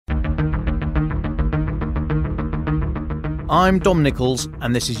I'm Dom Nicholls,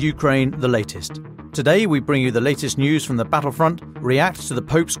 and this is Ukraine the Latest. Today we bring you the latest news from the battlefront, react to the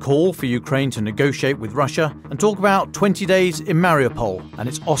Pope's call for Ukraine to negotiate with Russia, and talk about 20 days in Mariupol and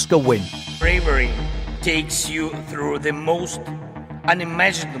its Oscar win. Bravery takes you through the most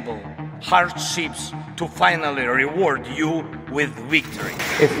unimaginable hardships to finally reward you with victory.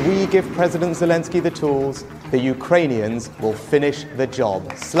 If we give President Zelensky the tools, the Ukrainians will finish the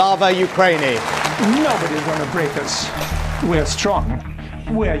job. Slava Ukraini! Nobody's going to break us. We're strong.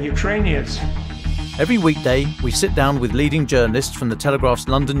 We're Ukrainians. Every weekday, we sit down with leading journalists from the Telegraph's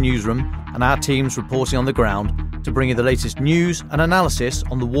London newsroom and our teams reporting on the ground to bring you the latest news and analysis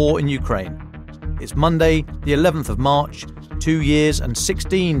on the war in Ukraine. It's Monday, the 11th of March, 2 years and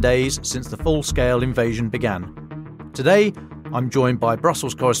 16 days since the full-scale invasion began. Today, I'm joined by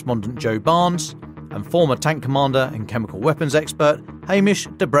Brussels correspondent JoeBarnes and former tank commander and chemical weapons expert Hamish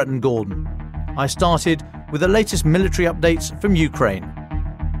de Bretton-Gordon. I started with the latest military updates from Ukraine.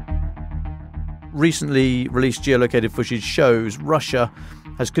 Recently released geolocated footage shows Russia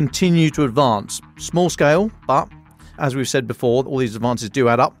has continued to advance. Small scale, but as we've said before, all these advances do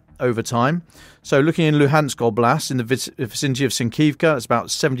add up over time. So looking in Luhansk Oblast, in the vicinity of Sinkivka, it's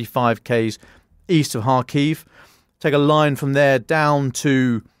about 75 k's east of Kharkiv. Take a line from there down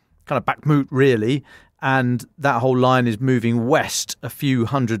to kind of Bakhmut, really, and that whole line is moving west a few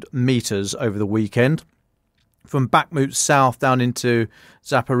hundred meters over the weekend. From Bakhmut south down into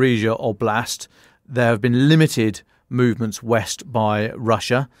Zaporizhia Oblast, there have been limited movements west by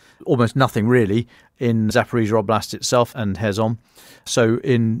Russia, almost nothing really in Zaporizhia Oblast itself and Kherson. So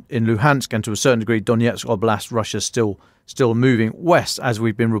in Luhansk and to a certain degree Donetsk Oblast, Russia's still moving west, as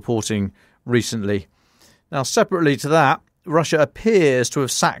we've been reporting recently. Now, separately to that, Russia appears to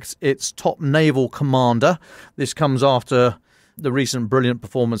have sacked its top naval commander. This comes after the recent brilliant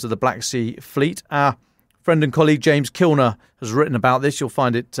performance of the Black Sea Fleet. Our friend and colleague James Kilner has written about this. You'll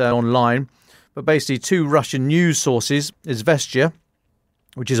find it online. But basically, two Russian news sources, Izvestia,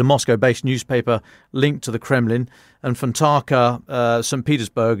 which is a Moscow-based newspaper linked to the Kremlin, and Fontarka, St.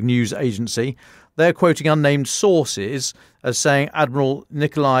 Petersburg news agency, they're quoting unnamed sources as saying Admiral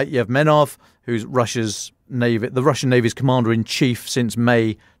Nikolai Yevmenov, who's the Russian Navy's commander-in-chief since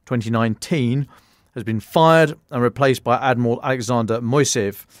May 2019, has been fired and replaced by Admiral Alexander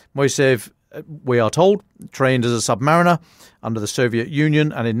Moiseev. Moiseev, we are told, trained as a submariner under the Soviet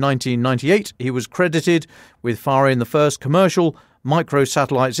Union, and in 1998 he was credited with firing the first commercial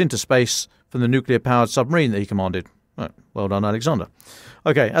microsatellites into space from the nuclear-powered submarine that he commanded. Right, well done, Alexander.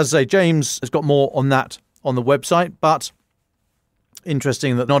 Okay, as I say, James has got more on that on the website, but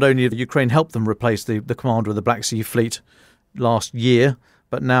interesting that not only did Ukraine help them replace the commander of the Black Sea Fleet last year,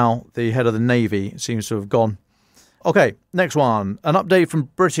 but now the head of the Navy seems to have gone. Okay, next one. An update from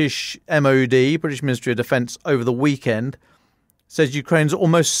British MOD, British Ministry of Defence, over the weekend says Ukraine's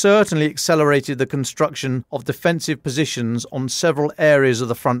almost certainly accelerated the construction of defensive positions on several areas of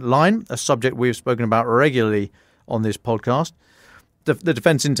the front line, a subject we've spoken about regularly on this podcast. The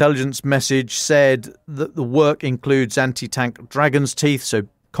Defence Intelligence message said that the work includes anti-tank dragon's teeth, so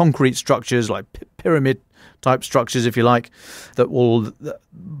concrete structures like pyramid-type structures, if you like, that will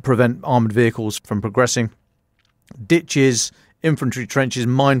prevent armoured vehicles from progressing. Ditches, infantry trenches,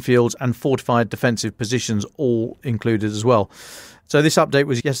 minefields and fortified defensive positions all included as well. So this update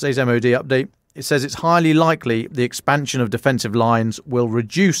was yesterday's MOD update. It says it's highly likely the expansion of defensive lines will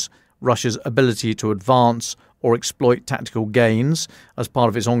reduce Russia's ability to advance or exploit tactical gains as part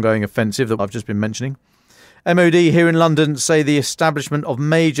of its ongoing offensive that I've just been mentioning. MOD here in London say the establishment of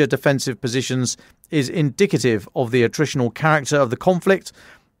major defensive positions is indicative of the attritional character of the conflict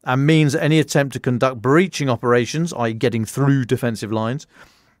and means that any attempt to conduct breaching operations, i.e. getting through defensive lines,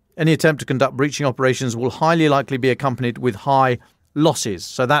 any attempt to conduct breaching operations will highly likely be accompanied with high losses.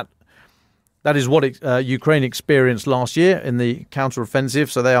 So that is what Ukraine experienced last year in the counteroffensive.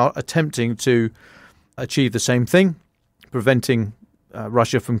 So they are attempting to achieve the same thing, preventing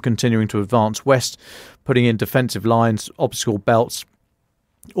Russia from continuing to advance west, putting in defensive lines, obstacle belts.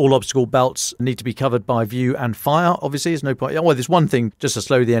 All obstacle belts need to be covered by view and fire, obviously. There's no point. Well, there's one thing just to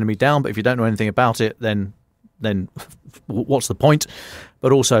slow the enemy down, but if you don't know anything about it, then what's the point?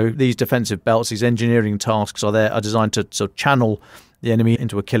 But also, these defensive belts, these engineering tasks are designed to sort of channel the enemy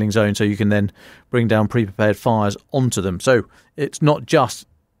into a killing zone so you can then bring down pre-prepared fires onto them. So it's not just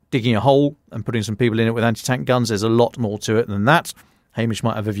digging a hole and putting some people in it with anti-tank guns. There's a lot more to it than that. Hamish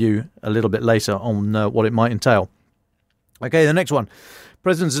might have a view a little bit later on what it might entail. Okay, the next one.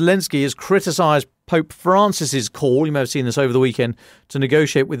 President Zelensky has criticised Pope Francis's call, you may have seen this over the weekend, to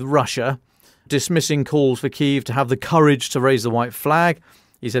negotiate with Russia, dismissing calls for Kyiv to have the courage to raise the white flag.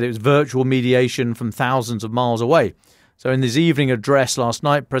 He said it was virtual mediation from thousands of miles away. So in his evening address last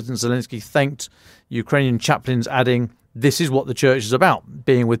night, President Zelensky thanked Ukrainian chaplains, adding, "This is what the church is about,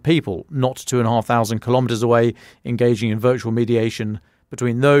 being with people, not 2,500 kilometers away, engaging in virtual mediation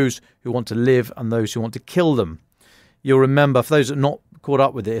between those who want to live and those who want to kill them." You'll remember, for those that are not caught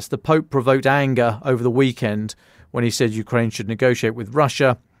up with this, the Pope provoked anger over the weekend when he said Ukraine should negotiate with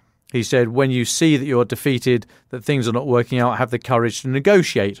Russia. He said, when you see that you're defeated, that things are not working out, have the courage to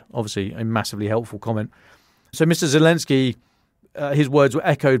negotiate. Obviously, a massively helpful comment. So Mr. Zelensky, his words were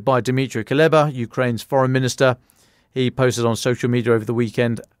echoed by Dmytro Kuleba, Ukraine's foreign minister. He posted on social media over the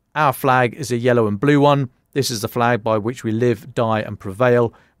weekend, "Our flag is a yellow and blue one. This is the flag by which we live, die and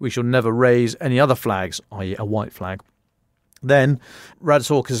prevail. We shall never raise any other flags," i.e. a white flag. Then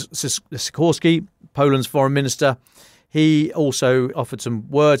Radosław Sikorski, Poland's foreign minister, he also offered some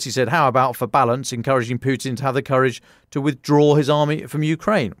words. He said, "How about, for balance, encouraging Putin to have the courage to withdraw his army from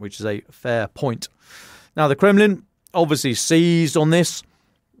Ukraine," which is a fair point. Now, the Kremlin obviously seized on this.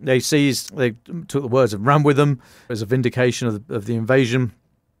 They took the words and ran with them as a vindication of the invasion.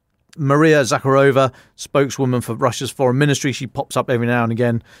 Maria Zakharova, spokeswoman for Russia's foreign ministry, she pops up every now and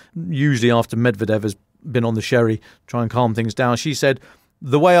again, usually after Medvedev has been on the sherry, try and calm things down. She said,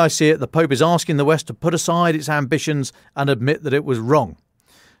 "The way I see it, the Pope is asking the West to put aside its ambitions and admit that it was wrong."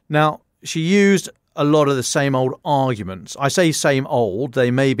 Now, she used a lot of the same old arguments. I say same old,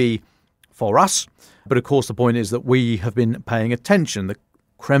 they may be for us, but of course the point is that we have been paying attention. The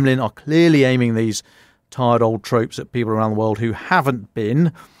Kremlin are clearly aiming these tired old tropes at people around the world who haven't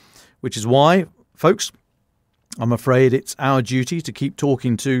been, which is why, folks, I'm afraid it's our duty to keep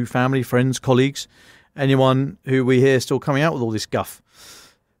talking to family, friends, colleagues, anyone who we hear still coming out with all this guff.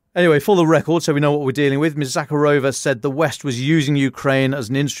 Anyway, for the record, so we know what we're dealing with, Ms. Zakharova said the West was using Ukraine as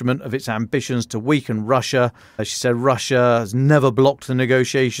an instrument of its ambitions to weaken Russia. She said Russia has never blocked the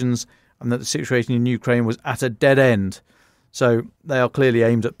negotiations and that the situation in Ukraine was at a dead end. So they are clearly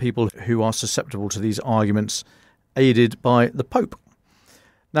aimed at people who are susceptible to these arguments, aided by the Pope.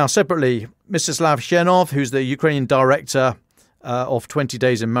 Now, separately, Mstislav Shenov, who's the Ukrainian director of 20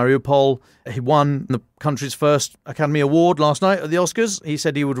 Days in Mariupol, he won the country's first Academy Award last night at the Oscars. He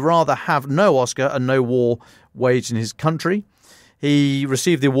said he would rather have no Oscar and no war waged in his country. He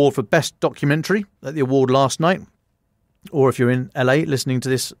received the award for Best Documentary at the award last night. Or if you're in LA listening to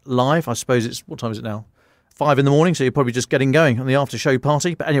this live, I suppose it's, what time is it now? 5 a.m, so you're probably just getting going on the after-show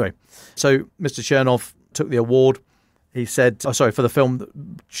party. But anyway, so Mr. Chernov took the award. He said, for the film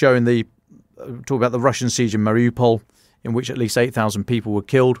showing talk about the Russian siege in Mariupol, in which at least 8,000 people were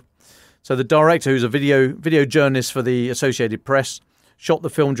killed. So the director, who's a video journalist for the Associated Press, shot the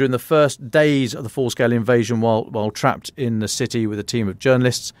film during the first days of the full-scale invasion while trapped in the city with a team of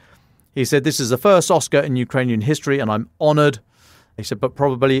journalists. He said, "This is the first Oscar in Ukrainian history, and I'm honoured." He said, "But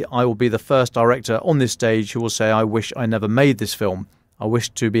probably I will be the first director on this stage who will say, I wish I never made this film. I wish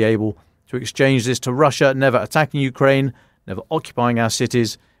to be able to exchange this to Russia, never attacking Ukraine, never occupying our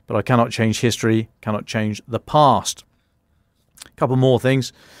cities, but I cannot change history, cannot change the past." A couple more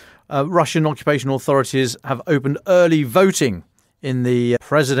things. Russian occupation authorities have opened early voting in the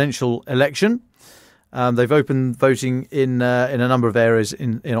presidential election. They've opened voting in a number of areas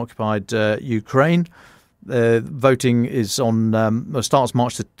in occupied Ukraine. Voting is started on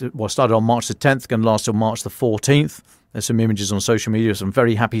March the 10th, going to last till March the 14th. There's some images on social media of some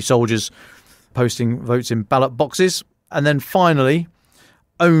very happy soldiers posting votes in ballot boxes. And then finally,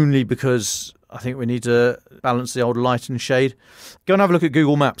 only because I think we need to balance the old light and shade, go and have a look at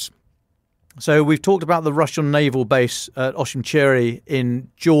Google Maps. So we've talked about the Russian naval base at Oshimcheri in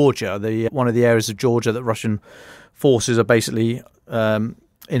Georgia, one of the areas of Georgia that Russian forces are basically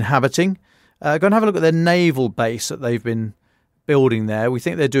inhabiting. Go and have a look at their naval base that they've been building there. We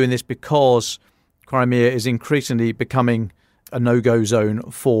think they're doing this because Crimea is increasingly becoming a no-go zone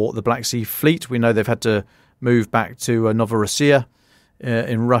for the Black Sea Fleet. We know they've had to move back to Novorossiya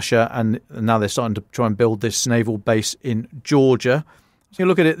in Russia, and now they're starting to try and build this naval base in Georgia. So you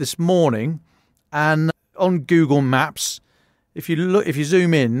look at it this morning, and on Google Maps, if you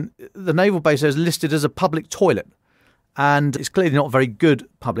zoom in, the naval base is listed as a public toilet. And it's clearly not a very good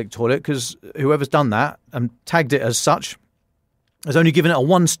public toilet, because whoever's done that and tagged it as such has only given it a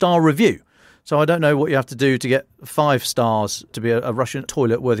 1-star review. So I don't know what you have to do to get 5 stars to be a Russian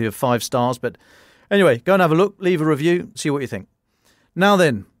toilet worthy of 5 stars. But anyway, go and have a look, leave a review, see what you think. Now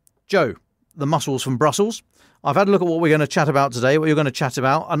then, Joe, the muscles from Brussels. I've had a look at what we're going to chat about today, what you're going to chat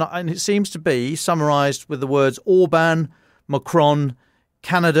about. And it seems to be summarised with the words Orban, Macron,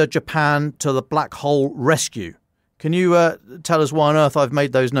 Canada, Japan to the black hole rescue. Can you tell us why on earth I've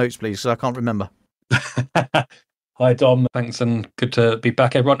made those notes, please? Because I can't remember. Hi, Dom. Thanks, and good to be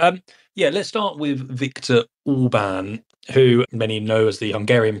back, everyone. Let's start with Viktor Orban. who many know as the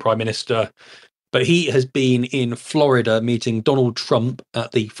Hungarian Prime Minister. But he has been in Florida meeting Donald Trump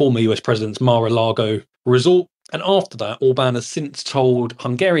at the former US President's Mar-a-Lago resort. And after that, Orbán has since told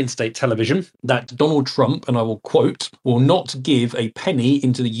Hungarian state television that Donald Trump, and I will quote, will not give a penny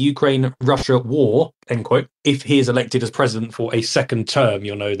into the Ukraine-Russia war, end quote, if he is elected as president for a second term.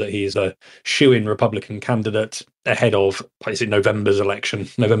 You'll know that he is a shoo-in Republican candidate ahead of, is it November's election.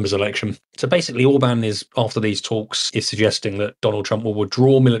 So basically, Orbán is, after these talks, is suggesting that Donald Trump will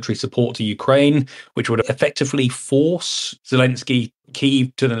withdraw military support to Ukraine, which would effectively force Zelensky,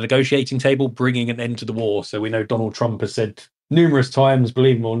 Kyiv to the negotiating table, bringing an end to the war. So we know Donald Trump has said numerous times,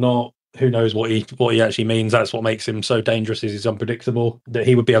 believe him or not, who knows what he actually means. That's what makes him so dangerous, is he's unpredictable, that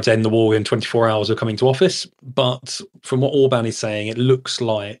he would be able to end the war within 24 hours of coming to office. But from what Orbán is saying, it looks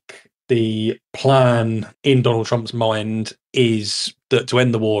like the plan in Donald Trump's mind is that to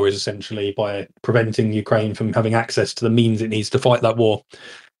end the war is essentially by preventing Ukraine from having access to the means it needs to fight that war.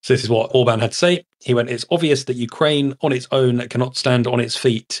 So this is what Orbán had to say. He went, it's obvious that Ukraine on its own cannot stand on its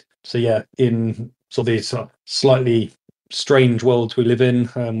feet. So yeah, in sort of these slightly strange worlds we live in,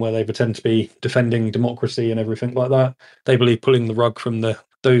 where they pretend to be defending democracy and everything like that, they believe pulling the rug from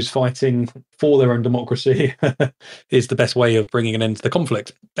those fighting for their own democracy is the best way of bringing an end to the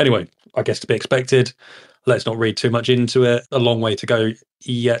conflict. Anyway, I guess to be expected. Let's not read too much into it. A long way to go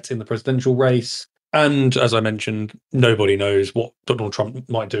yet in the presidential race. And as I mentioned, nobody knows what Donald Trump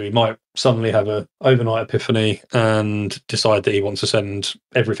might do. He might suddenly have an overnight epiphany and decide that he wants to send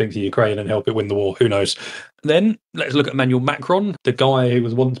everything to Ukraine and help it win the war. Who knows? Then let's look at Emmanuel Macron, the guy who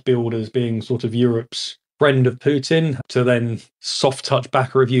was once billed as being sort of Europe's friend of Putin, to then soft touch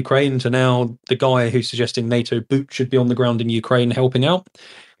backer of Ukraine, to now the guy who's suggesting NATO boots should be on the ground in Ukraine helping out.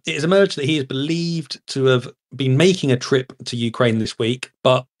 It has emerged that he is believed to have been making a trip to Ukraine this week,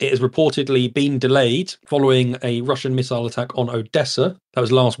 but it has reportedly been delayed following a Russian missile attack on Odessa. That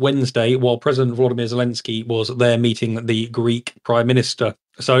was last Wednesday, while President Volodymyr Zelensky was there meeting the Greek Prime Minister.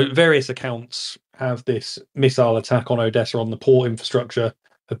 So various accounts have this missile attack on Odessa, on the port infrastructure,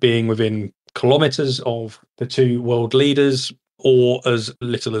 of being within kilometres of the two world leaders, or as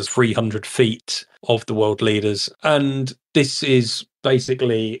little as 300 feet of the world leaders. And this is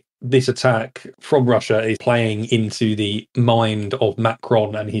basically, this attack from Russia is playing into the mind of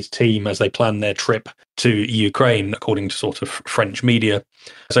Macron and his team as they plan their trip to Ukraine, according to sort of French media.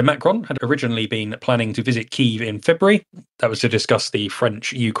 So Macron had originally been planning to visit Kyiv in February. That was to discuss the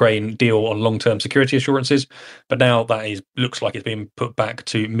French-Ukraine deal on long-term security assurances. But now that looks like it's been put back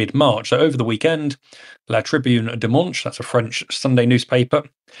to mid-March. So over the weekend, La Tribune Dimanche, that's a French Sunday newspaper,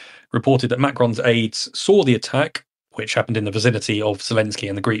 reported that Macron's aides saw the attack, which happened in the vicinity of Zelensky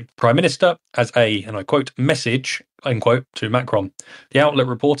and the Greek Prime Minister, as a, and I quote, message, unquote, to Macron. The outlet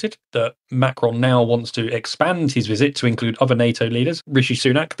reported that Macron now wants to expand his visit to include other NATO leaders. Rishi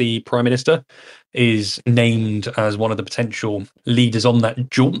Sunak, the Prime Minister, is named as one of the potential leaders on that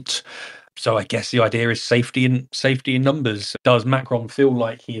jaunt. So I guess the idea is safety in numbers. Does Macron feel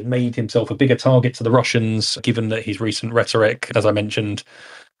like he has made himself a bigger target to the Russians, given that his recent rhetoric, as I mentioned,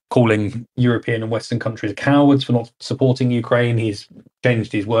 calling European and Western countries cowards for not supporting Ukraine? He's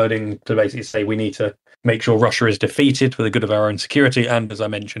changed his wording to basically say we need to make sure Russia is defeated for the good of our own security. And as I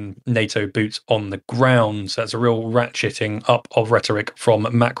mentioned, NATO boots on the ground. So that's a real ratcheting up of rhetoric from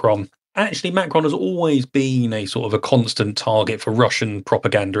Macron. Actually, Macron has always been a sort of a constant target for Russian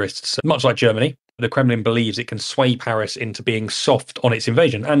propagandists, much like Germany. The Kremlin believes it can sway Paris into being soft on its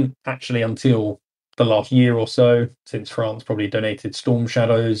invasion. And actually, until the last year or so, since France probably donated Storm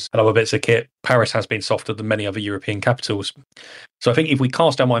Shadows and other bits of kit, Paris has been softer than many other European capitals. So I think if we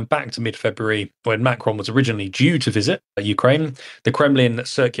cast our mind back to mid-February, when Macron was originally due to visit Ukraine, the Kremlin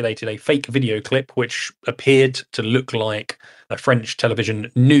circulated a fake video clip which appeared to look like a French television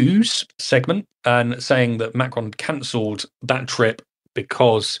news segment, and saying that Macron cancelled that trip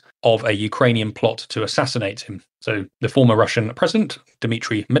because of a Ukrainian plot to assassinate him. So the former Russian president,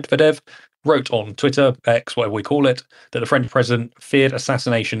 Dmitry Medvedev, wrote on Twitter, X, whatever we call it, that the French president feared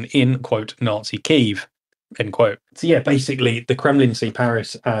assassination in, quote, Nazi Kyiv, end quote. So yeah, basically the Kremlin see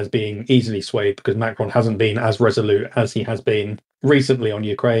Paris as being easily swayed because Macron hasn't been as resolute as he has been recently on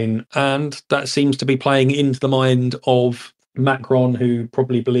Ukraine. And that seems to be playing into the mind of Macron, who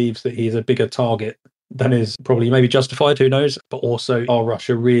probably believes that he's a bigger target than is probably maybe justified, who knows. But also, are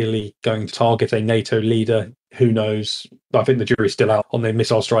Russia really going to target a NATO leader? Who knows? I think the jury's still out on the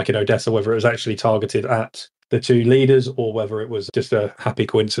missile strike in Odessa, whether it was actually targeted at the two leaders or whether it was just a happy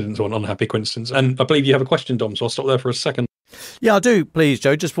coincidence or an unhappy coincidence. And I believe you have a question, Dom, so I'll stop there for a second. Yeah, I do, please,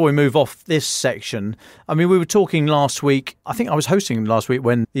 Joe, just before we move off this section. I mean, we were talking last week, I think I was hosting last week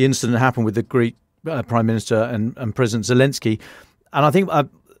when the incident happened with the Greek Prime Minister and President Zelensky. And I think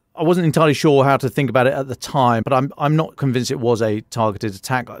I wasn't entirely sure how to think about it at the time, but I'm not convinced it was a targeted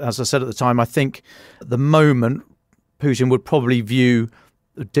attack. As I said at the time, I think at the moment Putin would probably view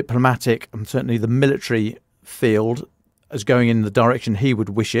the diplomatic and certainly the military field as going in the direction he would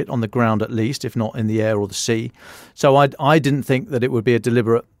wish it, on the ground at least, if not in the air or the sea. So I didn't think that it would be a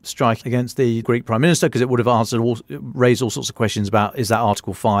deliberate strike against the Greek Prime Minister, because it would have raised all sorts of questions about, is that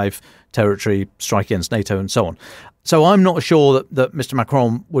Article 5 territory, strike against NATO and so on. So I'm not sure that Mr.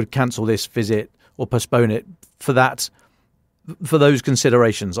 Macron would cancel this visit or postpone it for those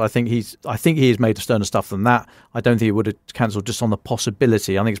considerations. I think he is made of sterner stuff than that. I don't think he would have cancelled just on the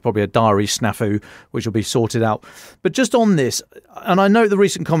possibility. I think it's probably a diary snafu which will be sorted out. But just on this, and I note the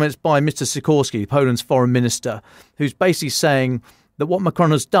recent comments by Mr. Sikorski, Poland's foreign minister, who's basically saying that what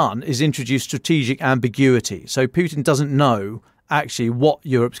Macron has done is introduce strategic ambiguity. So Putin doesn't know actually what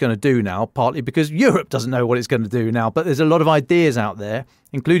Europe's going to do now, partly because Europe doesn't know what it's going to do now. But there's a lot of ideas out there,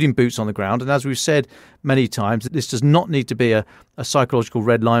 including boots on the ground. And as we've said many times, this does not need to be a psychological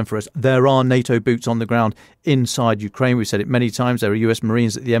red line for us. There are NATO boots on the ground inside Ukraine. We've said it many times. There are US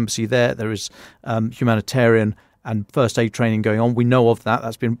Marines at the embassy there. There is humanitarian and first aid training going on. We know of that.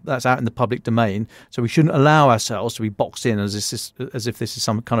 That's out in the public domain. So we shouldn't allow ourselves to be boxed in as if this is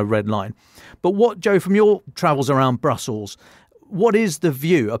some kind of red line. But what, Joe, from your travels around Brussels, what is the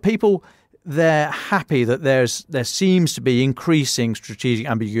view? Are people there happy that there seems to be increasing strategic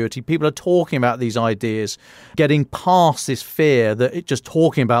ambiguity? People are talking about these ideas, getting past this fear that just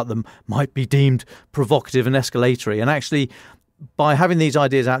talking about them might be deemed provocative and escalatory. And actually, by having these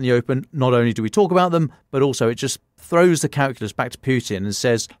ideas out in the open, not only do we talk about them, but also it just throws the calculus back to Putin and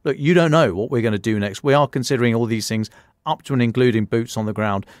says, look, you don't know what we're going to do next. We are considering all these things, up to and including boots on the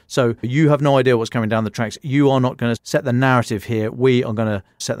ground. So you have no idea what's coming down the tracks. You are not going to set the narrative here. We are going to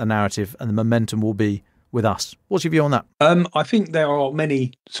set the narrative, and the momentum will be with us. What's your view on that? I think there are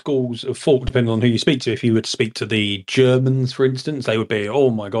many schools of thought, depending on who you speak to. If you were to speak to the Germans, for instance, they would be, oh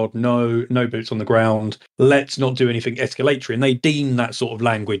my God, no boots on the ground. Let's not do anything escalatory. And they deem that sort of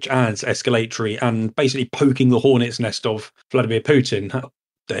language as escalatory and basically poking the hornet's nest of Vladimir Putin.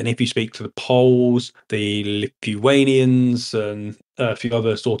 Then if you speak to the Poles, the Lithuanians, and a few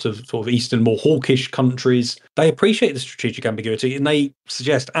other sort of Eastern, more hawkish countries, they appreciate the strategic ambiguity, and they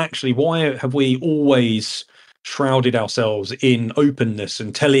suggest, actually, why have we always shrouded ourselves in openness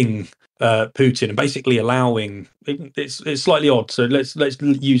and telling Putin and basically allowing? It's slightly odd. So let's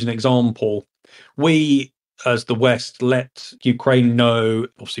use an example. We, as the West, let Ukraine know,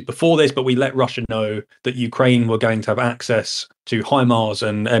 obviously before this, but we let Russia know that Ukraine were going to have access to HIMARS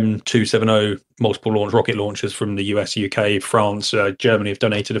and M270 multiple launch rocket launchers from the US, UK, France, Germany have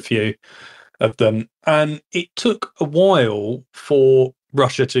donated a few of them. And it took a while for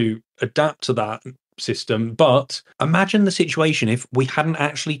Russia to adapt to that system. But imagine the situation if we hadn't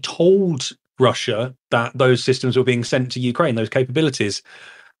actually told Russia that those systems were being sent to Ukraine, those capabilities.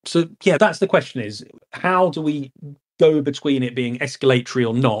 So, yeah, that's the question, is how do we go between it being escalatory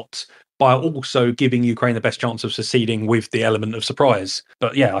or not, by also giving Ukraine the best chance of succeeding with the element of surprise?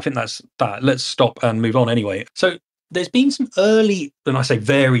 But yeah, I think that's that. Let's stop and move on anyway. So there's been some early, and I say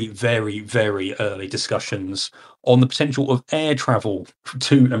very, very, very early discussions on the potential of air travel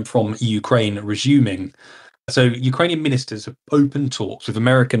to and from Ukraine resuming. So Ukrainian ministers have opened talks with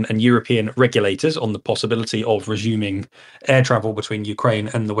American and European regulators on the possibility of resuming air travel between Ukraine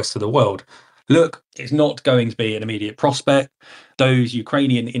and the rest of the world. Look, it's not going to be an immediate prospect. Those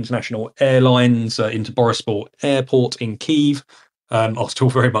Ukrainian international airlines into Borispol Airport in Kyiv are still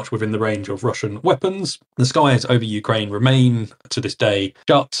very much within the range of Russian weapons. The skies over Ukraine remain to this day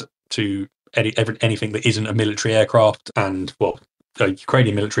shut to anything that isn't a military aircraft, and, well,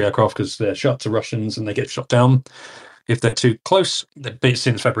 Ukrainian military aircraft, because they're shut to Russians and they get shot down if they're too close. They've been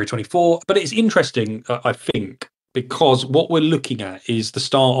since February 24. But it's interesting, I think, because what we're looking at is the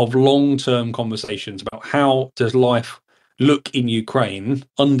start of long-term conversations about how does life look in Ukraine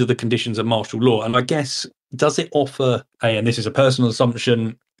under the conditions of martial law. And I guess, does it offer and this is a personal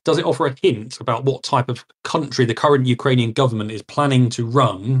assumption, does it offer a hint about what type of country the current Ukrainian government is planning to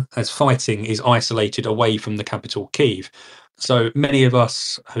run as fighting is isolated away from the capital, Kyiv? So many of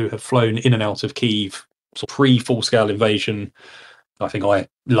us who have flown in and out of Kyiv pre-full-scale invasion, I think I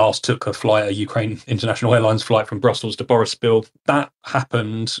last took a Ukraine International Airlines flight from Brussels to Borispol. That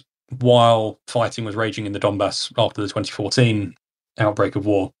happened while fighting was raging in the Donbass after the 2014 outbreak of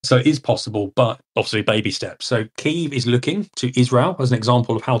war. So it is possible, but obviously baby steps. So Kyiv is looking to Israel as an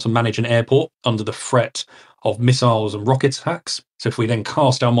example of how to manage an airport under the threat of missiles and rocket attacks. So if we then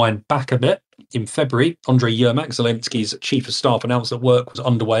cast our mind back a bit, in February, Andriy Yermak, Zelensky's chief of staff, announced that work was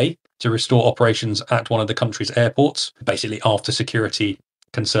underway to restore operations at one of the country's airports, basically after security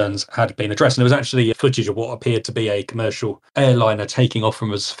concerns had been addressed. And there was actually footage of what appeared to be a commercial airliner taking off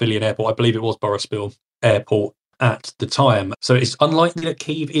from a civilian airport. I believe it was Boryspil Airport at the time. So it's unlikely that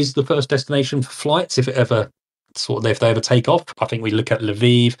Kyiv is the first destination for flights if they ever take off. I think we look at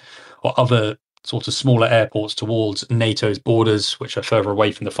Lviv or other sort of smaller airports towards NATO's borders, which are further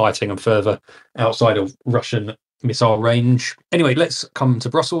away from the fighting and further outside of Russian missile range. Anyway, let's come to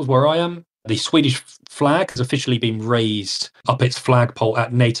Brussels, where I am. The Swedish flag has officially been raised up its flagpole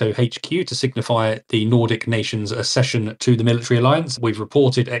at NATO HQ to signify the Nordic nations' accession to the military alliance. We've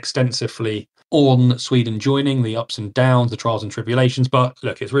reported extensively on Sweden joining, the ups and downs, the trials and tribulations, but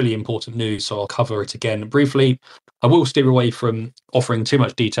look, it's really important news, so I'll cover it again briefly. I will steer away from offering too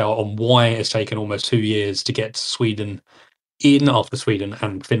much detail on why it's taken almost 2 years to get Sweden in after Sweden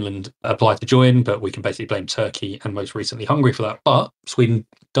and Finland applied to join, but we can basically blame Turkey and most recently Hungary for that. But Sweden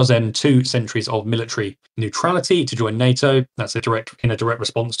does end 2 centuries of military neutrality to join NATO. That's in a direct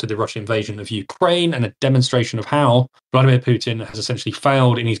response to the Russian invasion of Ukraine and a demonstration of how Vladimir Putin has essentially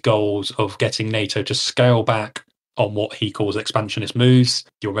failed in his goals of getting NATO to scale back on what he calls expansionist moves.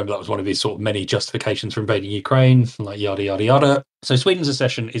 You'll remember that was one of his sort of many justifications for invading Ukraine, like yada, yada, yada. So Sweden's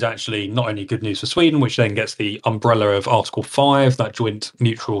accession is actually not only good news for Sweden, which then gets the umbrella of Article 5, that joint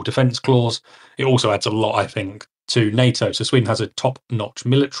mutual defence clause. It also adds a lot, I think, to NATO. So Sweden has a top-notch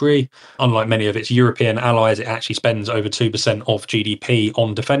military. Unlike many of its European allies, it actually spends over 2% of GDP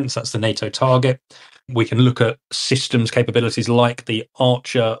on defence. That's the NATO target. We can look at systems capabilities like the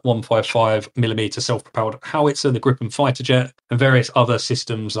Archer 155mm self-propelled howitzer, the Gripen fighter jet, and various other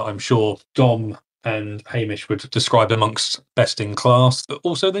systems that I'm sure Dom and Hamish would describe amongst best in class. But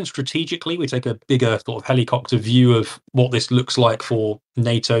also then strategically, we take a bigger sort of helicopter view of what this looks like for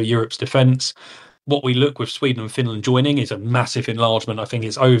NATO, Europe's defence. What we look with Sweden and Finland joining is a massive enlargement. I think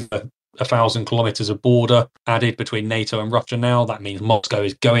it's over 1,000 kilometres of border added between NATO and Russia now. That means Moscow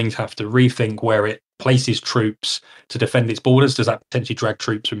is going to have to rethink where it places troops to defend its borders. Does that potentially drag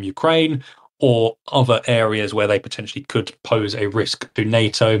troops from Ukraine or other areas where they potentially could pose a risk to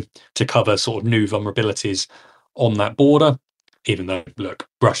NATO to cover sort of new vulnerabilities on that border? Even though, look,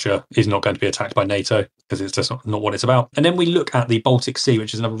 Russia is not going to be attacked by NATO because it's just not what it's about. And then we look at the Baltic Sea,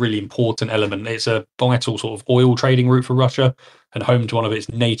 which is another really important element. It's a vital sort of oil trading route for Russia and home to one of its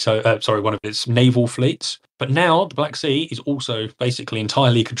naval fleets. But now the Black Sea is also basically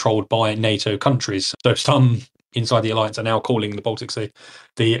entirely controlled by NATO countries. So some inside the alliance are now calling the Baltic Sea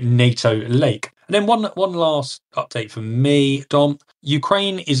the NATO lake. And then one last update from me, Dom.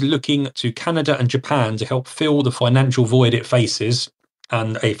 Ukraine is looking to Canada and Japan to help fill the financial void it faces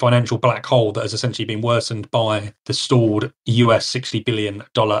and a financial black hole that has essentially been worsened by the stalled US $60 billion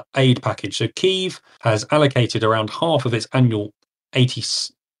aid package. So Kyiv has allocated around half of its annual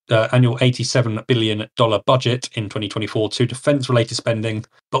 $87 billion budget in 2024 to defence-related spending.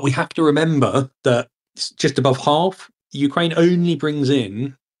 But we have to remember that just above half, Ukraine only brings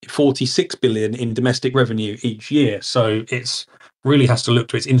in 46 billion in domestic revenue each year. So it's really has to look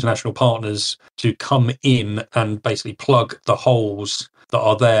to its international partners to come in and basically plug the holes that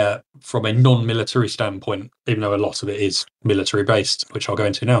are there from a non-military standpoint, even though a lot of it is military-based, which I'll go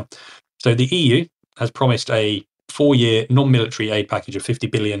into now. So the EU has promised a 4-year non-military aid package of 50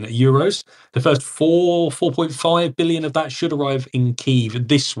 billion euros. The first 4.5 billion of that should arrive in Kyiv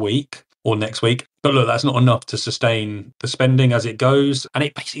this week or next week. But look, that's not enough to sustain the spending as it goes. And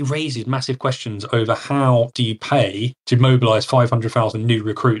it basically raises massive questions over how do you pay to mobilise 500,000 new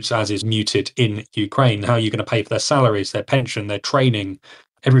recruits as is muted in Ukraine? How are you going to pay for their salaries, their pension, their training,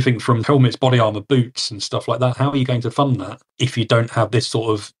 everything from helmets, body armour, boots and stuff like that? How are you going to fund that if you don't have this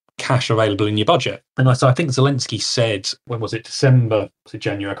sort of cash available in your budget? And so I think Zelensky said, when was it, December, was it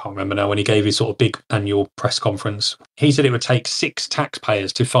January, I can't remember now, when he gave his sort of big annual press conference, he said it would take 6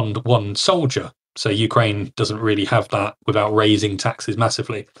 taxpayers to fund 1 soldier. So Ukraine doesn't really have that without raising taxes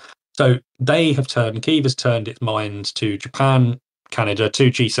massively. So Kyiv has turned its mind to Japan, Canada,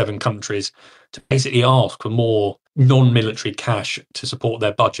 2 G7 countries to basically ask for more non-military cash to support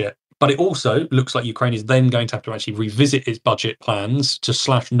their budget. But it also looks like Ukraine is then going to have to actually revisit its budget plans to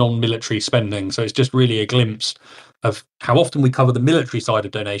slash non-military spending. So it's just really a glimpse of how often we cover the military side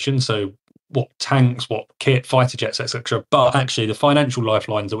of donations. So what tanks, what kit, fighter jets, etc. But actually the financial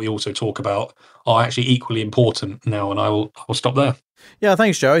lifelines that we also talk about are actually equally important now. And I will stop there. Yeah,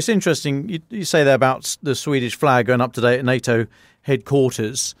 thanks, Joe. It's interesting. You say there about the Swedish flag going up to date at NATO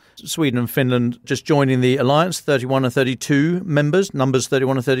headquarters. Sweden and Finland just joining the alliance, 31 and 32 members, numbers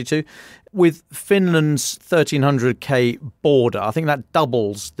 31 and 32. With Finland's 1,300k border, I think that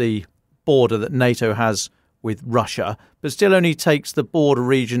doubles the border that NATO has with Russia, but still only takes the border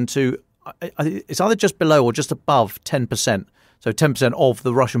region to, it's either just below or just above 10%. So 10% of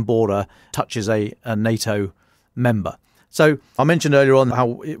the Russian border touches a NATO member. So I mentioned earlier on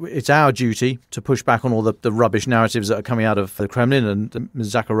how it's our duty to push back on all the rubbish narratives that are coming out of the Kremlin and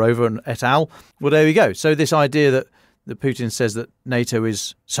Ms. Zakharova and et al. Well, there we go. So this idea that Putin says that NATO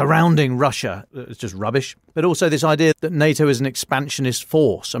is surrounding Russia, it's just rubbish. But also this idea that NATO is an expansionist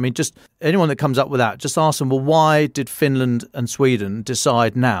force. I mean, just anyone that comes up with that, just ask them, well, why did Finland and Sweden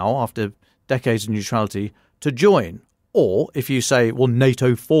decide now, after decades of neutrality, to join? Or if you say, well,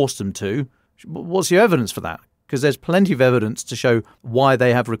 NATO forced them to, what's your evidence for that? Because there's plenty of evidence to show why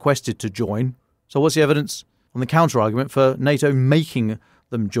they have requested to join. So what's the evidence on the counter-argument for NATO making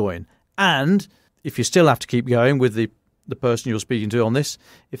them join? And if you still have to keep going with the person you're speaking to on this,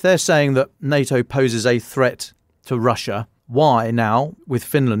 if they're saying that NATO poses a threat to Russia, why now, with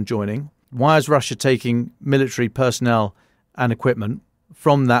Finland joining, why is Russia taking military personnel and equipment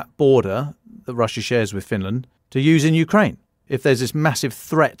from that border that Russia shares with Finland to use in Ukraine? If there's this massive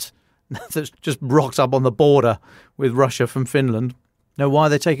threat that's just rocks up on the border with Russia from Finland, why are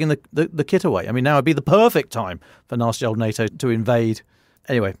they taking the kit away? I mean, now would be the perfect time for nasty old NATO to invade.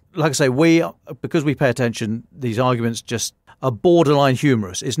 Anyway, like I say, because we pay attention, these arguments just are borderline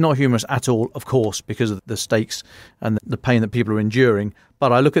humorous. It's not humorous at all, of course, because of the stakes and the pain that people are enduring.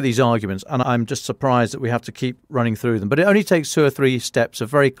 But I look at these arguments and I'm just surprised that we have to keep running through them. But it only takes 2 or 3 steps of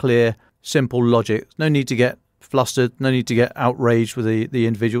very clear, simple logic. No need to get flustered, no need to get outraged with the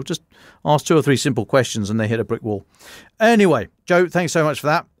individual. Just ask 2 or 3 simple questions and they hit a brick wall. Anyway, Joe, thanks so much for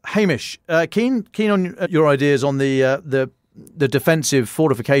that. Hamish, keen on your ideas on the defensive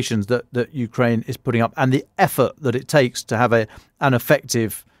fortifications that Ukraine is putting up and the effort that it takes to have an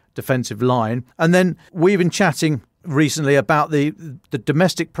effective defensive line. And then we've been chatting recently about the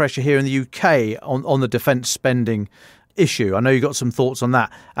domestic pressure here in the UK on the defence spending issue. I know you got some thoughts on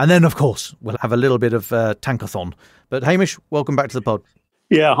that. And then, of course, we'll have a little bit of tankathon. But Hamish, welcome back to the pod.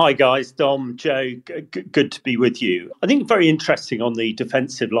 Yeah, hi guys, Dom, Joe, good to be with you. I think very interesting on the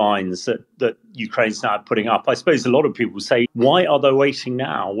defensive lines that Ukraine's now putting up. I suppose a lot of people say, why are they waiting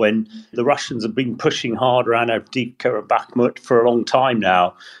now when the Russians have been pushing hard around Avdiivka and Bakhmut for a long time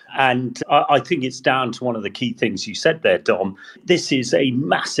now? And I think it's down to one of the key things you said there, Dom. This is a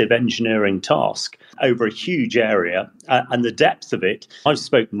massive engineering task over a huge area and the depth of it. I've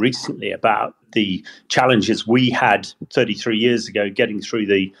spoken recently about the challenges we had 33 years ago getting through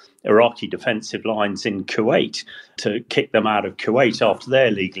the Iraqi defensive lines in Kuwait to kick them out of Kuwait after they're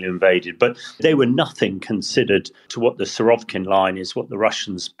illegally invaded. But they were nothing considered to what the Surovkin line is, what the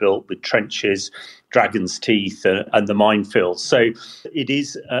Russians built with trenches, Dragon's Teeth and the minefields. So it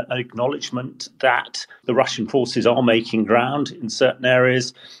is an acknowledgement that the Russian forces are making ground in certain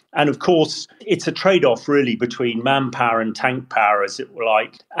areas. And of course, it's a trade-off really between manpower and tank power, as it were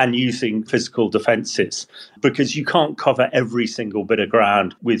like, and using physical defences, because you can't cover every single bit of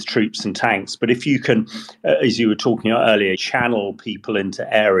ground with troops and tanks. But if you can, as you were talking about earlier, channel people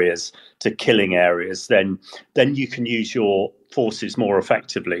into areas, to killing areas, then you can use your forces more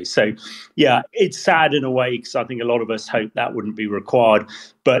effectively. So, yeah, it's sad in a way because I think a lot of us hope that wouldn't be required.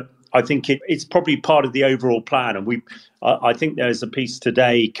 But I think it's probably part of the overall plan. And I think there's a piece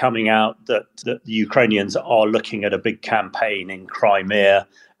today coming out that the Ukrainians are looking at a big campaign in Crimea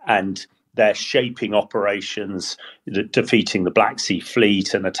and they're shaping operations, defeating the Black Sea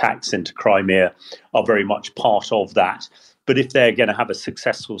Fleet and attacks into Crimea are very much part of that. But if they're going to have a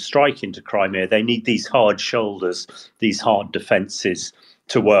successful strike into Crimea, they need these hard shoulders, these hard defences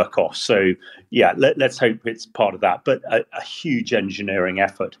to work off. So, yeah, let's hope it's part of that. But a huge engineering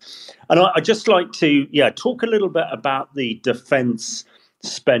effort. And I'd just like to, talk a little bit about the defence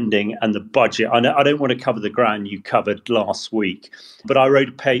spending and the budget. I don't want to cover the ground you covered last week, but I wrote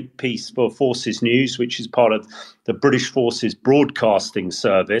a piece for Forces News, which is part of the British Forces Broadcasting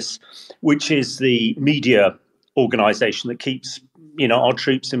Service, which is the media organisation that keeps our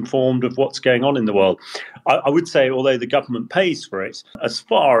troops informed of what's going on in the world. I would say, although the government pays for it, as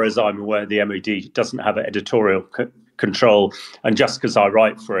far as I'm aware, the MOD doesn't have editorial control. And just because I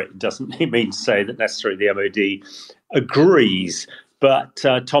write for it doesn't mean to say that necessarily the MOD agrees. But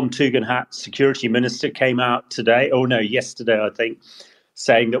Tom Tugendhat, Security Minister, came out yesterday, I think,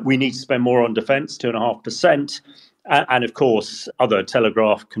 saying that we need to spend more on defence, 2.5%. And of course, other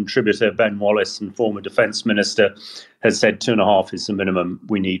Telegraph contributor Ben Wallace and former Defence Minister has said 2.5 is the minimum.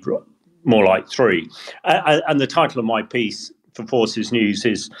 We need more like 3. And the title of my piece for Forces News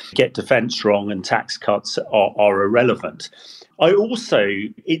is get defence wrong and tax cuts are irrelevant. I also,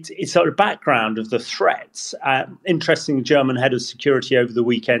 it's a background of the threats. Interesting, German head of security over the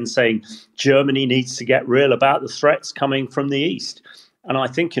weekend saying Germany needs to get real about the threats coming from the east. And I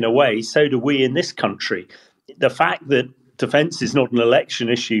think in a way, so do we in this country. The fact that defence is not an election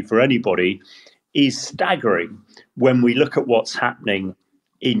issue for anybody is staggering when we look at what's happening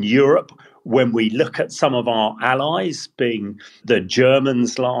in Europe, when we look at some of our allies, being the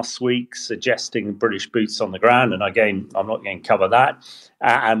Germans last week suggesting British boots on the ground. And again, I'm not going to cover that.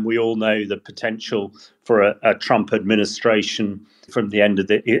 And we all know the potential for a Trump administration from the end of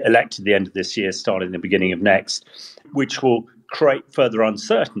elected the end of this year, starting the beginning of next, which will create further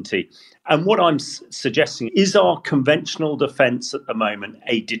uncertainty. And what I'm suggesting is our conventional defence at the moment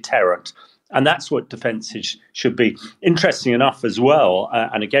a deterrent. And that's what defence should be. Interesting enough as well,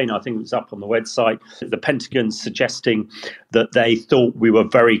 and again, I think it was up on the website, the Pentagon suggesting that they thought we were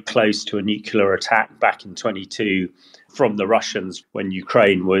very close to a nuclear attack back in 22 from the Russians when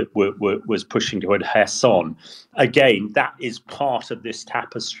Ukraine was pushing toward Kherson. Again, that is part of this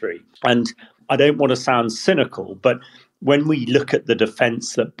tapestry. And I don't want to sound cynical, but when we look at the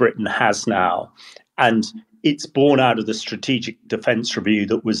defence that Britain has now, and it's born out of the strategic defence review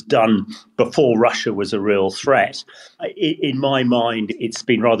that was done before Russia was a real threat. In my mind, it's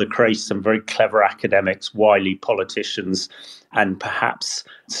been rather created some very clever academics, wily politicians, and perhaps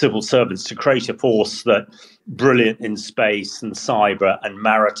civil servants to create a force that brilliant in space and cyber and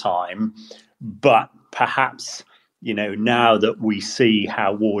maritime, but perhaps, you know, now that we see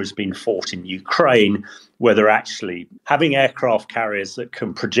how war has been fought in Ukraine, whether actually having aircraft carriers that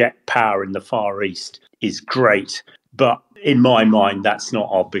can project power in the Far East is great. But in my mind, that's not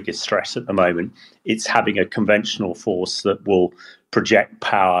our biggest threat at the moment. It's having a conventional force that will project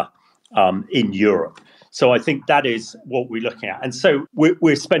power in Europe. So I think that is what we're looking at. And so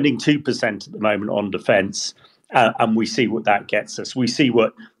we're spending 2% at the moment on defence, and we see what that gets us. We see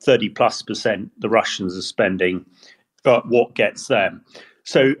what 30+% the Russians are spending, but what gets them.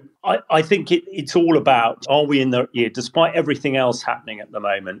 So I think it's all about, are we in the year, despite everything else happening at the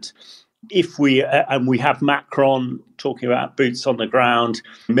moment, if we, and we have Macron talking about boots on the ground,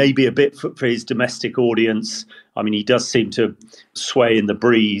 maybe a bit for his domestic audience. I mean, he does seem to sway in the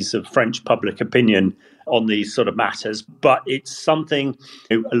breeze of French public opinion on these sort of matters, but it's something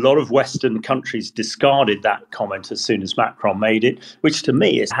a lot of Western countries discarded that comment as soon as Macron made it, which to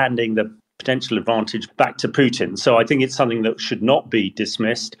me is handing the potential advantage back to Putin. So I think it's something that should not be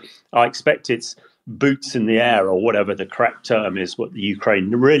dismissed. I expect it's boots in the air, or whatever the correct term is, what the Ukraine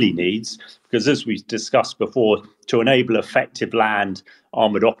really needs, because as we discussed before, to enable effective land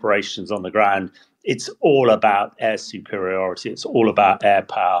armoured operations on the ground, it's all about air superiority, it's all about air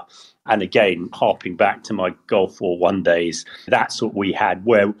power. And again, harping back to my Gulf War I days, that's what we had,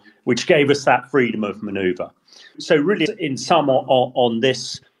 which gave us that freedom of manoeuvre. So really, in sum, on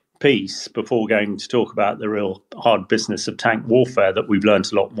this piece, before going to talk about the real hard business of tank warfare that we've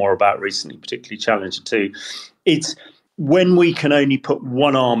learned a lot more about recently, particularly Challenger 2, it's when we can only put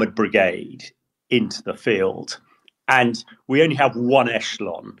one armoured brigade into the field and we only have one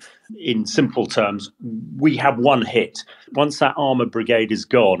echelon. In simple terms, we have one hit. Once that armoured brigade is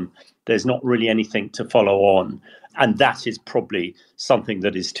gone, there's not really anything to follow on. And that is probably something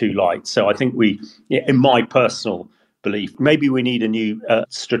that is too light. So I think in my personal belief, maybe we need a new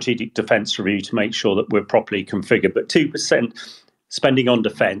strategic defence review to make sure that we're properly configured. But 2% spending on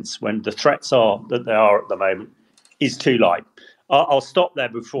defence, when the threats are that they are at the moment, is too light. I'll stop there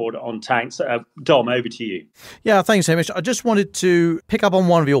before on tanks. Dom, over to you. Yeah, thanks, Hamish. I just wanted to pick up on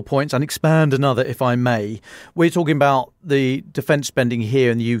one of your points and expand another, if I may. We're talking about the defence spending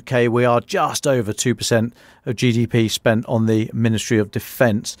here in the UK. We are just over 2% of GDP spent on the Ministry of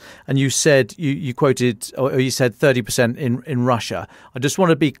Defence. And you said, you quoted, or you said 30% in Russia. I just want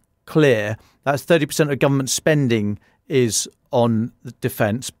to be clear, that's 30% of government spending is on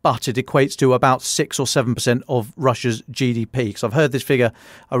defence, but it equates to about 6 or 7% of Russia's GDP. Because I've heard this figure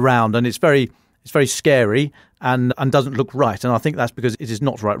around, and it's very scary and doesn't look right. And I think that's because it is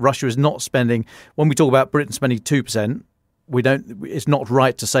not right. Russia is not spending. When we talk about Britain spending 2%, it's not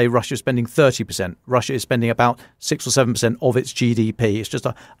right to say Russia is spending 30%. Russia is spending about 6 or 7% of its GDP. It's just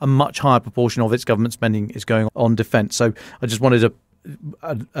a much higher proportion of its government spending is going on defence. So I just wanted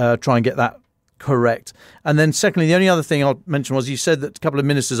to try and get that correct. And then secondly, the only other thing I'll mention was you said that a couple of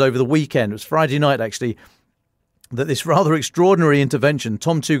ministers over the weekend, it was Friday night actually, that this rather extraordinary intervention,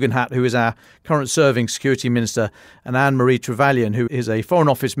 Tom Tugendhat, who is our current serving security minister, and Anne-Marie Trevelyan, who is a Foreign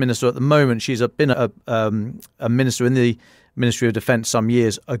Office minister at the moment. She's been a minister in the Ministry of Defence some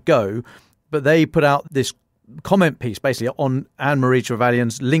years ago, but they put out this comment piece basically on Anne-Marie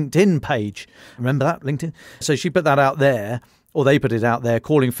Trevelyan's LinkedIn page. Remember that, LinkedIn? So she put that out there, or they put it out there,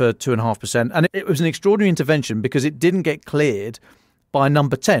 calling for 2.5%. And it was an extraordinary intervention because it didn't get cleared by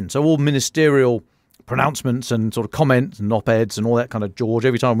number 10. So all ministerial pronouncements and sort of comments and op-eds and all that kind of George,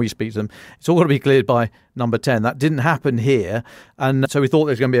 every time we speak to them, it's all got to be cleared by number 10. That didn't happen here. And so we thought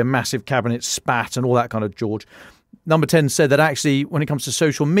there was going to be a massive cabinet spat and all that kind of George. Number 10 said that actually, when it comes to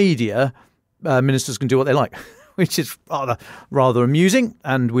social media, ministers can do what they like, which is rather amusing.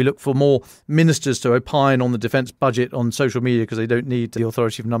 And we look for more ministers to opine on the defence budget on social media because they don't need the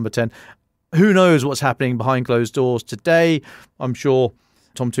authority of number 10. Who knows what's happening behind closed doors today? I'm sure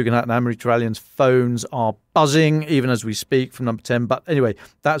Tom Tugendhat and Anne-Marie Trevelyan's phones are buzzing even as we speak from number 10. But anyway,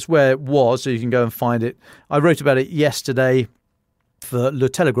 that's where it was, so you can go and find it. I wrote about it yesterday for Le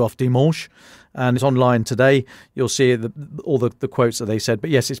Telegraph Dimanche, and it's online today. You'll see all the quotes that they said.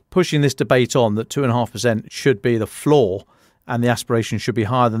 But yes, it's pushing this debate on that 2.5% should be the floor and the aspiration should be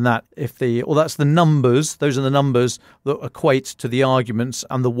higher than that. That's the numbers. Those are the numbers that equate to the arguments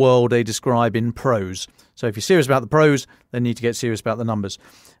and the world they describe in prose. So if you're serious about the prose, then you need to get serious about the numbers.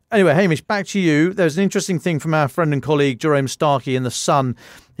 Anyway, Hamish, back to you. There's an interesting thing from our friend and colleague Jerome Starkey in The Sun.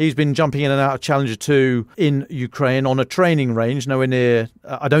 He's been jumping in and out of Challenger 2 in Ukraine on a training range, nowhere near.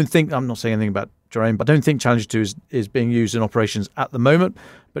 I'm not saying anything about Jerome, but I don't think Challenger 2 is being used in operations at the moment.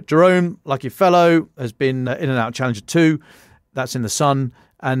 But Jerome, lucky fellow, has been in and out of Challenger 2. That's in The Sun.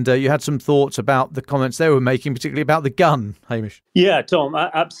 And you had some thoughts about the comments they were making, particularly about the gun, Hamish. Yeah, Tom,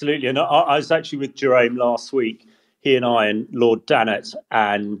 absolutely. And I was actually with Jerome last week. He and I and Lord Dannatt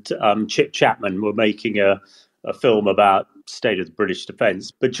and Chip Chapman were making a film about state of the British defence.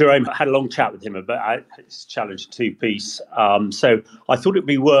 But Jerome had a long chat with him about his Challenger 2 piece. So I thought it'd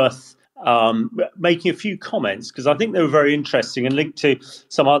be worth making a few comments because I think they were very interesting and linked to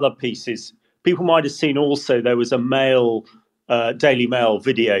some other pieces. People might have seen also there was a Daily Mail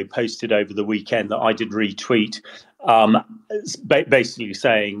video posted over the weekend that I did retweet, basically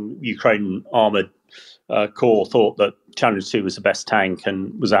saying Ukraine Armoured Corps thought that Challenger 2 was the best tank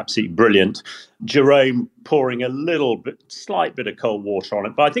and was absolutely brilliant. Jerome pouring slight bit of cold water on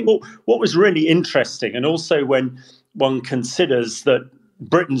it. But I think what was really interesting, and also when one considers that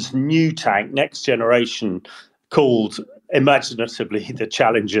Britain's new tank, next generation, called imaginatively the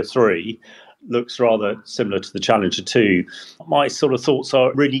Challenger 3, looks rather similar to the Challenger 2. My sort of thoughts are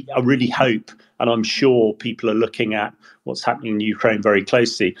I really hope, and I'm sure people are looking at what's happening in Ukraine very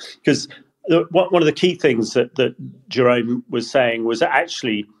closely, because one of the key things that Jerome was saying was that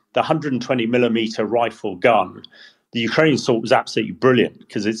actually the 120 millimeter rifle gun, the Ukrainians thought was absolutely brilliant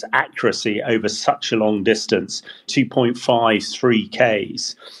because its accuracy over such a long distance, 2.53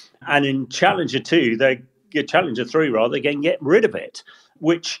 Ks. And in Challenger 2, Challenger 3 rather, they can get rid of it,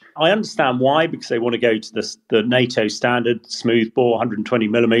 which I understand why, because they want to go to the NATO standard, smooth bore, 120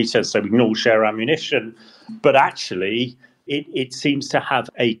 millimeters, so we can all share ammunition. But actually, it seems to have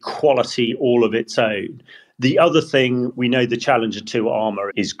a quality all of its own. The other thing, we know the Challenger 2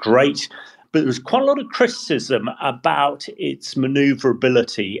 armour is great, but there was quite a lot of criticism about its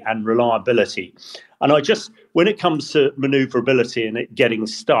manoeuvrability and reliability. And when it comes to manoeuvrability and it getting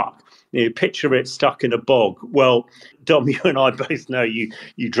stuck, picture it stuck in a bog. Well, Dom, you and I both know you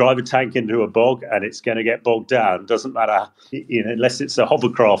drive a tank into a bog and it's going to get bogged down. Doesn't matter, unless it's a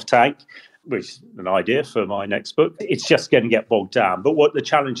hovercraft tank, which is an idea for my next book. It's just going to get bogged down. But what the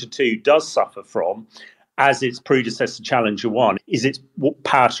Challenger 2 does suffer from, as its predecessor Challenger 1, is its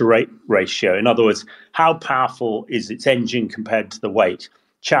power to rate ratio. In other words, how powerful is its engine compared to the weight?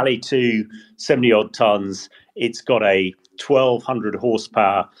 Chally 2, 70 odd tons. It's got a 1,200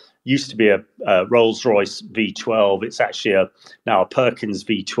 horsepower. Used to be a Rolls-Royce V12. It's actually now a Perkins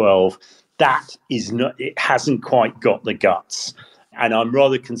V12. It hasn't quite got the guts. And I'm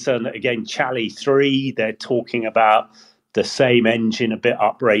rather concerned that, again, Chally 3, they're talking about the same engine, a bit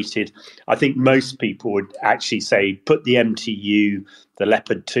uprated. I think most people would actually say put the MTU, the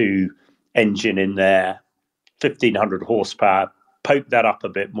Leopard 2 engine in there, 1,500 horsepower, poke that up a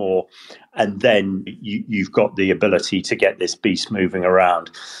bit more, and then you've got the ability to get this beast moving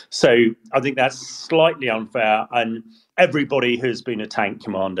around. So I think that's slightly unfair, and everybody who's been a tank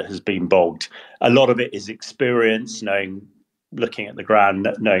commander has been bogged. A lot of it is experience, looking at the ground,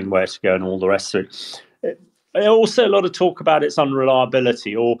 knowing where to go and all the rest of it. Also, a lot of talk about its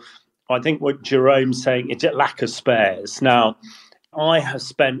unreliability, or I think what Jerome's saying, it's a lack of spares. Now, I have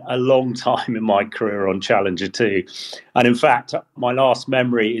spent a long time in my career on Challenger 2. And in fact, my last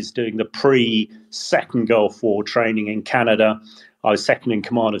memory is doing the pre-Second Gulf War training in Canada. I was second in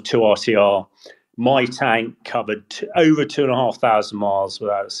command of 2 RTR. my tank covered over 2,500 miles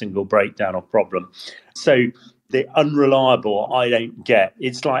without a single breakdown or problem. So the unreliable I don't get.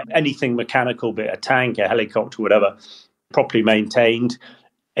 It's like anything mechanical, be it a tank, a helicopter, whatever, properly maintained,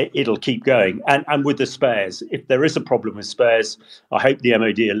 it'll keep going. And with the spares, if there is a problem with spares, I hope the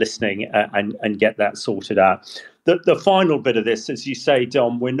MOD are listening and get that sorted out. The final bit of this, as you say,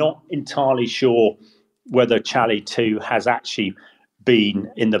 Dom, we're not entirely sure whether Charlie 2 has actually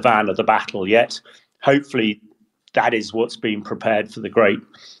been in the van of the battle yet. Hopefully that is what's been prepared for the Great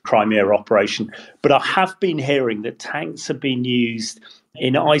Crimea operation. But I have been hearing that tanks have been used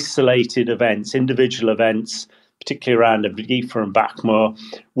in isolated events, individual events, particularly around Avdiivka and Bakhmut,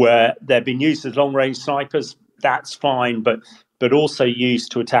 where they've been used as long-range snipers. That's fine, but also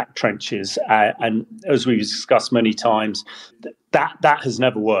used to attack trenches. And as we've discussed many times, that has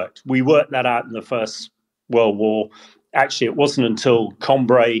never worked. We worked that out in the First World War. Actually, it wasn't until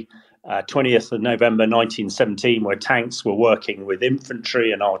Cambrai, 20th of November 1917, where tanks were working with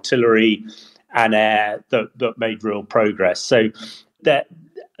infantry and artillery and air that made real progress. So that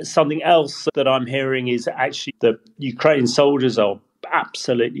something else that I'm hearing is actually the Ukrainian soldiers are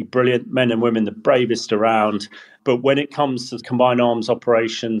absolutely brilliant, men and women, the bravest around. But when it comes to combined arms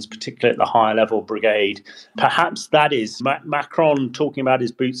operations, particularly at the higher level brigade, perhaps that is Macron talking about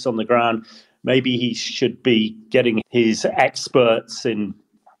his boots on the ground. Maybe he should be getting his experts in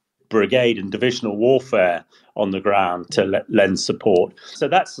brigade and divisional warfare on the ground to lend support. So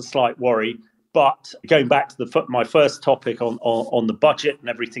that's a slight worry. But going back to my first topic on the budget and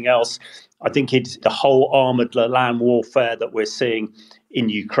everything else, I think it's the whole armoured land warfare that we're seeing in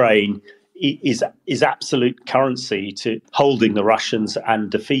Ukraine is absolute currency to holding the Russians and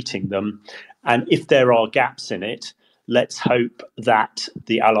defeating them. And if there are gaps in it, let's hope that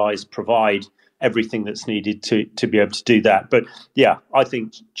the Allies provide everything that's needed to be able to do that. But yeah, I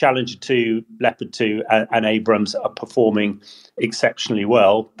think Challenger 2, Leopard 2 and Abrams are performing exceptionally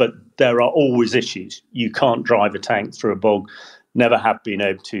well, but there are always issues. You can't drive a tank through a bog, never have been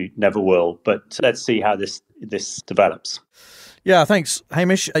able to, never will. But let's see how this develops. Yeah, thanks,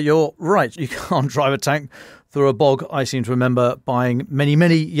 Hamish. You're right. You can't drive a tank through a bog. I seem to remember buying many,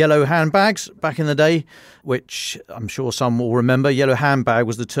 many yellow handbags back in the day, which I'm sure some will remember. Yellow handbag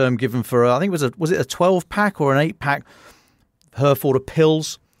was the term given for, I think was it a 12-pack or an 8-pack Hereford of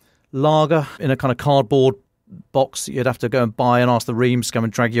pills, lager in a kind of cardboard box that you'd have to go and buy and ask the reams to come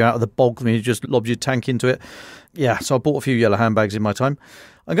and drag you out of the bog and you just lob your tank into it. Yeah, so I bought a few yellow handbags in my time.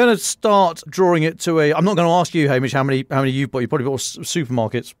 I'm going to start drawing it to I'm not going to ask you, Hamish, how many you've bought. You probably bought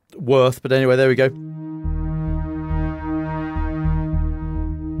supermarkets worth, but anyway, there we go.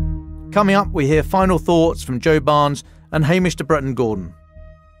 Coming up, we hear final thoughts from JoeBarnes and Hamish to Bretton-Gordon.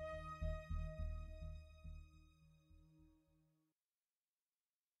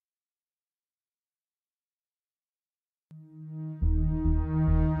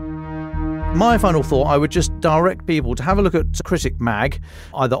 My final thought, I would just direct people to have a look at Critic Mag,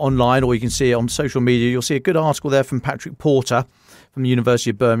 either online or you can see it on social media. You'll see a good article there from Patrick Porter from the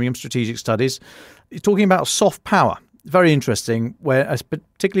University of Birmingham, Strategic Studies. He's talking about soft power. Very interesting, whereas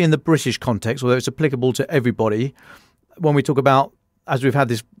particularly in the British context, although it's applicable to everybody, when we talk about, as we've had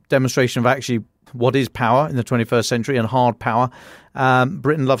this demonstration of actually what is power in the 21st century and hard power,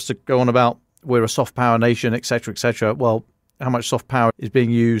 Britain loves to go on about we're a soft power nation, etc., etc. Well, how much soft power is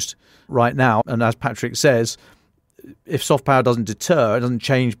being used right now? And as Patrick says, if soft power doesn't deter, it doesn't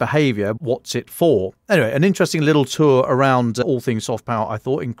change behaviour, what's it for? Anyway, an interesting little tour around all things soft power, I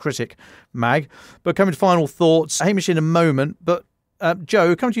thought, in Critic Mag. But coming to final thoughts, Hamish in a moment, but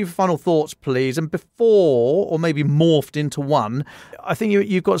Joe, come to you for final thoughts, please. And before, or maybe morphed into one, I think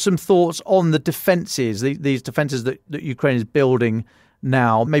you've got some thoughts on the defences, these defences that Ukraine is building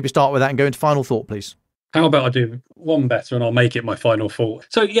now. Maybe start with that and go into final thought, please. How about I do one better and I'll make it my final thought.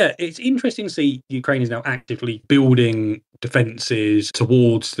 So, yeah, it's interesting to see Ukraine is now actively building defences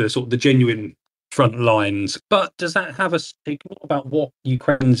towards the sort of the genuine front lines. But does that have us think more about what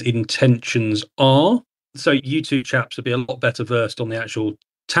Ukraine's intentions are? So you two chaps would be a lot better versed on the actual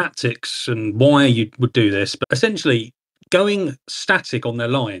tactics and why you would do this. But essentially, going static on their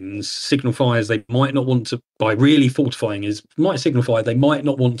lines signifies they might not want to, by really fortifying might signify they might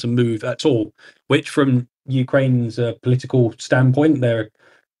not want to move at all, which from Ukraine's political standpoint, their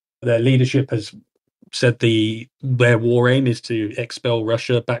leadership has said their war aim is to expel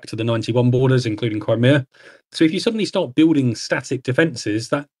Russia back to the 91 borders, including Crimea. So if you suddenly start building static defences,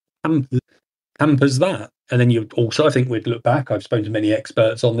 that hampers that. And then you also, I think we'd look back, I've spoken to many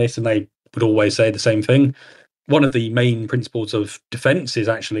experts on this and they would always say the same thing. One of the main principles of defence is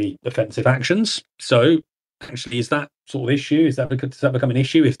actually offensive actions. So actually, is that sort of issue, does that become an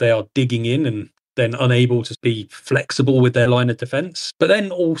issue if they are digging in and then unable to be flexible with their line of defence. But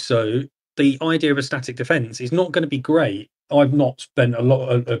then also, the idea of a static defence is not going to be great. I've not spent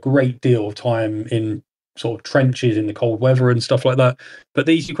a great deal of time in sort of trenches in the cold weather and stuff like that. But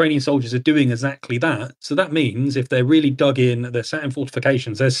these Ukrainian soldiers are doing exactly that. So that means if they're really dug in, they're sat in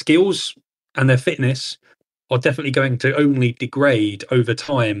fortifications, their skills and their fitness are definitely going to only degrade over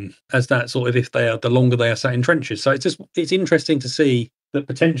time as that sort of, if they are, the longer they are sat in trenches. So it's interesting to see that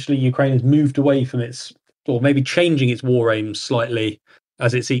potentially Ukraine has moved away from its, or maybe changing its war aims slightly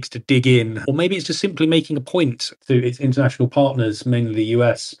as it seeks to dig in. Or maybe it's just simply making a point to its international partners, mainly the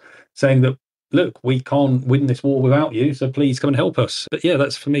US, saying that, look, we can't win this war without you, so please come and help us. But yeah,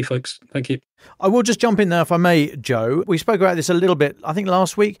 that's for me, folks. Thank you. I will just jump in there, if I may, Joe. We spoke about this a little bit, I think,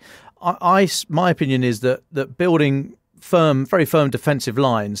 last week. My opinion is that building very firm defensive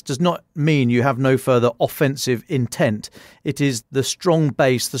lines does not mean you have no further offensive intent. It is the strong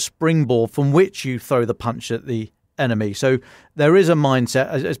base, the springboard from which you throw the punch at the enemy. So there is a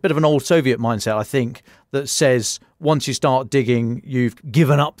mindset, it's a bit of an old Soviet mindset, I think, that says once you start digging, you've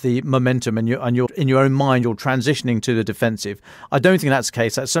given up the momentum and you're in your own mind, you're transitioning to the defensive. I don't think that's the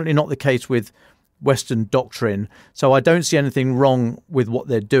case. That's certainly not the case with Western doctrine. So I don't see anything wrong with what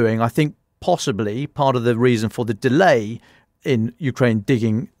they're doing. I think possibly part of the reason for the delay in Ukraine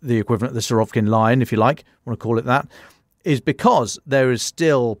digging the equivalent of the Surovkin line, if you like, want to call it that, is because there is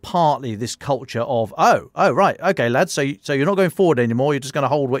still partly this culture of, oh, right, okay, lads, so you're not going forward anymore, you're just going to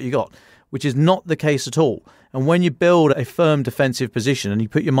hold what you got, which is not the case at all. And when you build a firm defensive position and you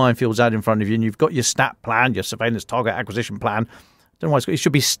put your minefields out in front of you and you've got your STAT plan, your surveillance target acquisition plan, I don't know why it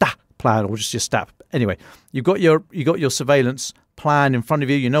should be STAT plan or just your STAT. Anyway, you've got your surveillance plan in front of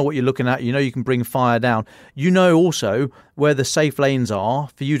you. You know what you're looking at. You know you can bring fire down. You know also where the safe lanes are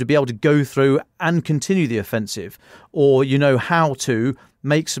for you to be able to go through and continue the offensive, or you know how to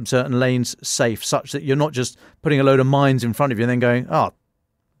make some certain lanes safe such that you're not just putting a load of mines in front of you and then going, oh,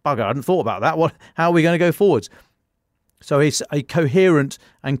 bugger, I hadn't thought about that. How are we going to go forwards? So it's a coherent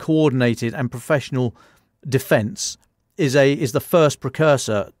and coordinated and professional defence is the first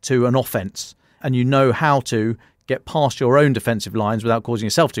precursor to an offence, and you know how to get past your own defensive lines without causing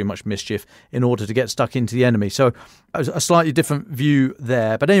yourself too much mischief in order to get stuck into the enemy. So a slightly different view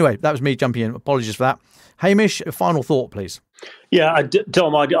there. But anyway, that was me jumping in. Apologies for that. Hamish, a final thought, please. Yeah,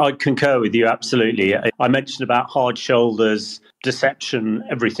 Dom, I concur with you, absolutely. I mentioned about hard shoulders, deception,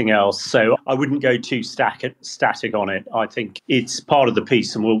 everything else. So I wouldn't go too static on it. I think it's part of the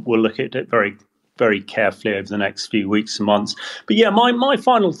piece, and we'll look at it very carefully over the next few weeks and months. But yeah, my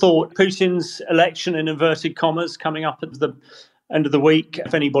final thought, Putin's election in inverted commas coming up at the end of the week.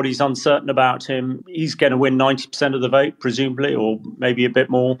 If anybody's uncertain about him, he's going to win 90% of the vote, presumably, or maybe a bit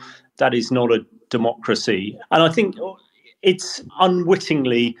more. That is not a democracy. And I think it's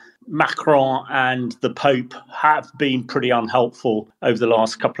unwittingly Macron and the Pope have been pretty unhelpful over the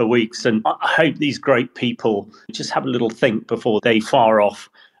last couple of weeks. And I hope these great people just have a little think before they fire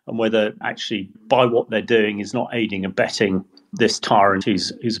off, and whether actually by what they're doing is not aiding and abetting this tyrant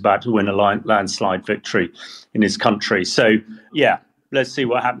who's about to win a landslide victory in his country. So, yeah, let's see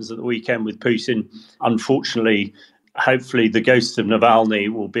what happens at the weekend with Putin. Unfortunately, hopefully the ghost of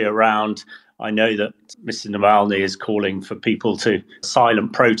Navalny will be around. I know that Mr. Navalny is calling for people to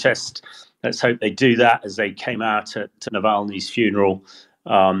silent protest. Let's hope they do that as they came out at Navalny's funeral.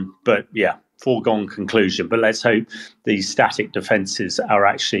 But yeah, foregone conclusion. But let's hope these static defences are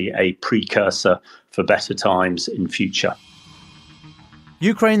actually a precursor for better times in future.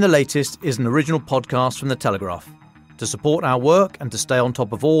 Ukraine the Latest is an original podcast from The Telegraph. To support our work and to stay on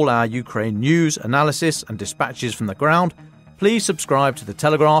top of all our Ukraine news, analysis and dispatches from the ground, please subscribe to The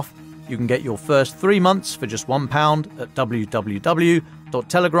Telegraph. You can get your first 3 months for just £1 at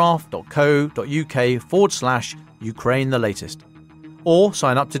www.telegraph.co.uk/Ukraine the Latest. Or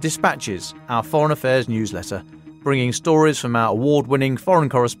sign up to Dispatches, our foreign affairs newsletter, bringing stories from our award-winning foreign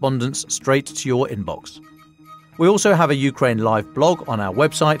correspondents straight to your inbox. We also have a Ukraine Live blog on our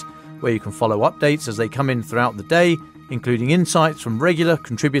website, where you can follow updates as they come in throughout the day, including insights from regular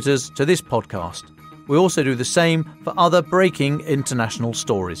contributors to this podcast. We also do the same for other breaking international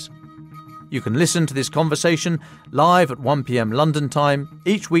stories. You can listen to this conversation live at 1 p.m. London time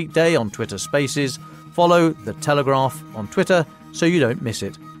each weekday on Twitter Spaces. Follow The Telegraph on Twitter so you don't miss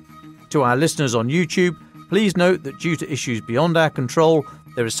it. To our listeners on YouTube, please note that due to issues beyond our control,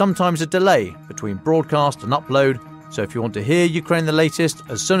 there is sometimes a delay between broadcast and upload, so if you want to hear Ukraine the Latest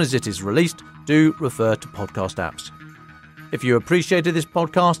as soon as it is released, do refer to podcast apps. If you appreciated this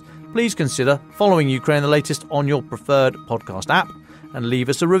podcast, please consider following Ukraine the Latest on your preferred podcast app and leave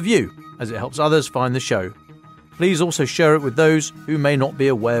us a review, as it helps others find the show. Please also share it with those who may not be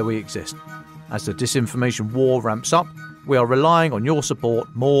aware we exist. As the disinformation war ramps up, we are relying on your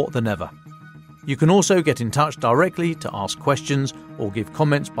support more than ever. You can also get in touch directly to ask questions or give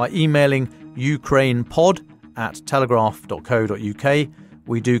comments by emailing ukrainepod@telegraph.co.uk.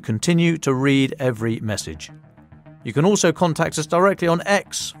 We do continue to read every message. You can also contact us directly on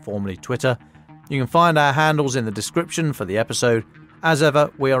X, formerly Twitter. You can find our handles in the description for the episode. As ever,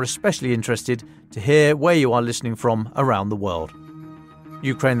 we are especially interested to hear where you are listening from around the world.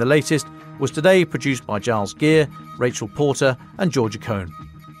 Ukraine the Latest was today produced by Giles Gear, Rachel Porter and Georgia Cohn.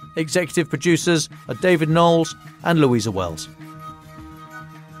 Executive producers are David Knowles and Louisa Wells.